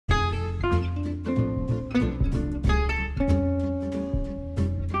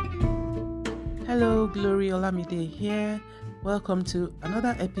Glory Olamide here. Welcome to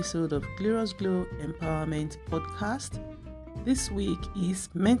another episode of Glorious Glow Empowerment Podcast. This week is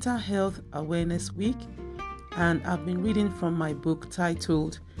Mental Health Awareness Week, and I've been reading from my book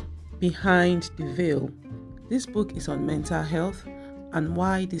titled Behind the Veil. This book is on mental health and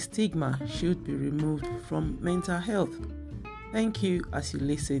why the stigma should be removed from mental health. Thank you as you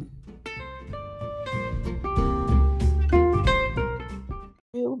listen.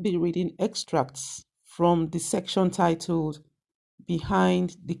 We'll be reading extracts from the section titled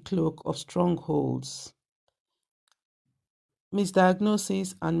Behind the Cloak of Strongholds.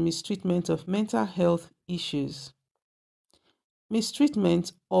 Misdiagnosis and mistreatment of mental health issues.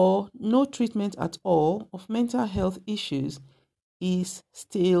 Mistreatment or no treatment at all of mental health issues is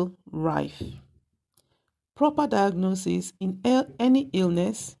still rife. Proper diagnosis in any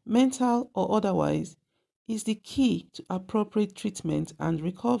illness, mental or otherwise, is the key to appropriate treatment and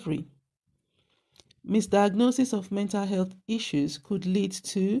recovery. Misdiagnosis of mental health issues could lead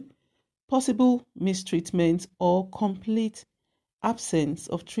to possible mistreatment or complete absence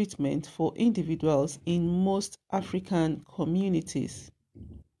of treatment for individuals in most African communities.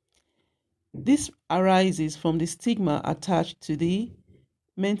 This arises from the stigma attached to the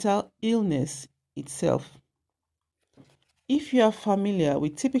mental illness itself. If you are familiar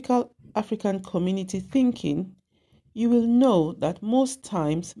with typical African community thinking, you will know that most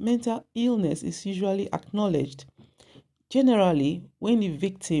times mental illness is usually acknowledged, generally when the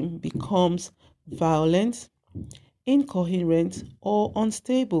victim becomes violent, incoherent, or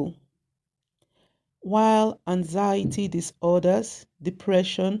unstable. While anxiety disorders,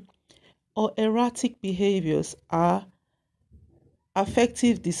 depression, or erratic behaviors are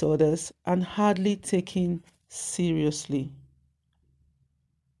affective disorders and hardly taken seriously.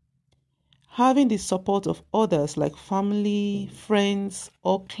 Having the support of others like family, friends,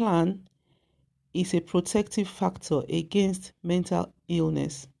 or clan is a protective factor against mental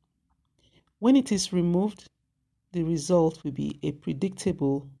illness. When it is removed, the result will be a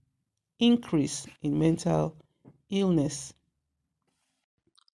predictable increase in mental illness.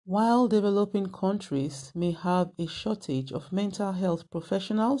 While developing countries may have a shortage of mental health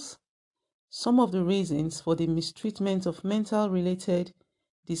professionals, some of the reasons for the mistreatment of mental-related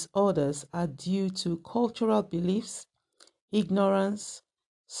disorders are due to cultural beliefs, ignorance,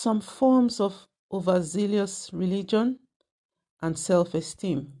 some forms of overzealous religion, and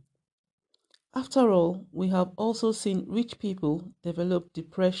self-esteem. After all, we have also seen rich people develop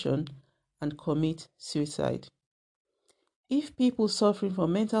depression and commit suicide. If people suffering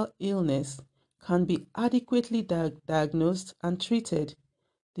from mental illness can be adequately diagnosed and treated,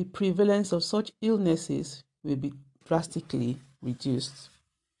 the prevalence of such illnesses will be drastically reduced.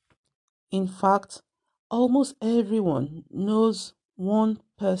 In fact, almost everyone knows one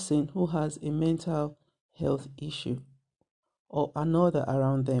person who has a mental health issue or another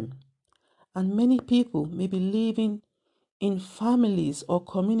around them. And many people may be living in families or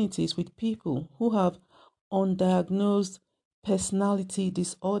communities with people who have undiagnosed personality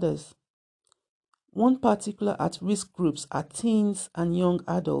disorders. One particular at-risk groups are teens and young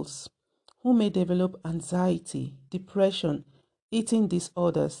adults who may develop anxiety, depression, eating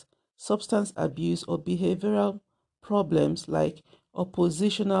disorders, substance abuse, or behavioral problems like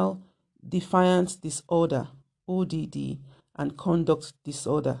oppositional defiance disorder, ODD, and conduct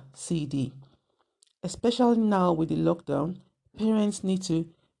disorder, CD. Especially now with the lockdown, parents need to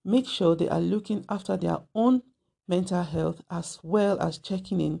make sure they are looking after their own mental health as well as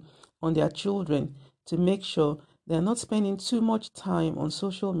checking in on their children to make sure they are not spending too much time on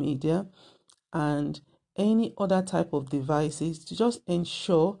social media and any other type of devices, to just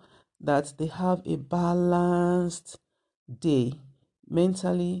ensure that they have a balanced day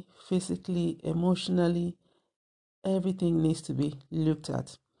mentally, physically, emotionally. Everything needs to be looked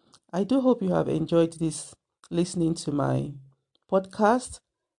at. I do hope you have enjoyed this listening to my podcast.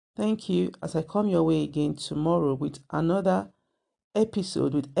 Thank you as I come your way again tomorrow with another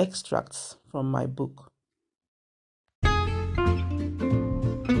episode with extracts from my book.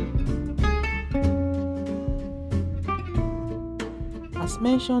 As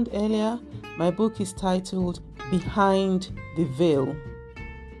mentioned earlier, my book is titled Behind the Veil.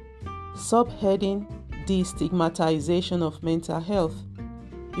 Subheading: Destigmatization of Mental Health.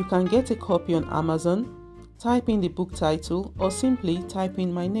 You can get a copy on Amazon, type in the book title, or simply type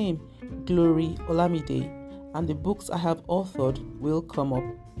in my name, Glory Olamide, and the books I have authored will come up.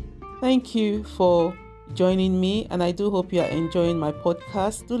 Thank you for joining me, and I do hope you are enjoying my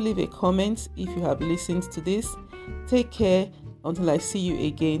podcast. Do leave a comment if you have listened to this. Take care until I see you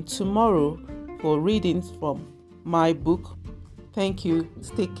again tomorrow for readings from my book. Thank you.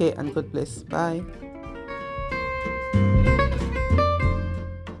 Take care and God bless. Bye.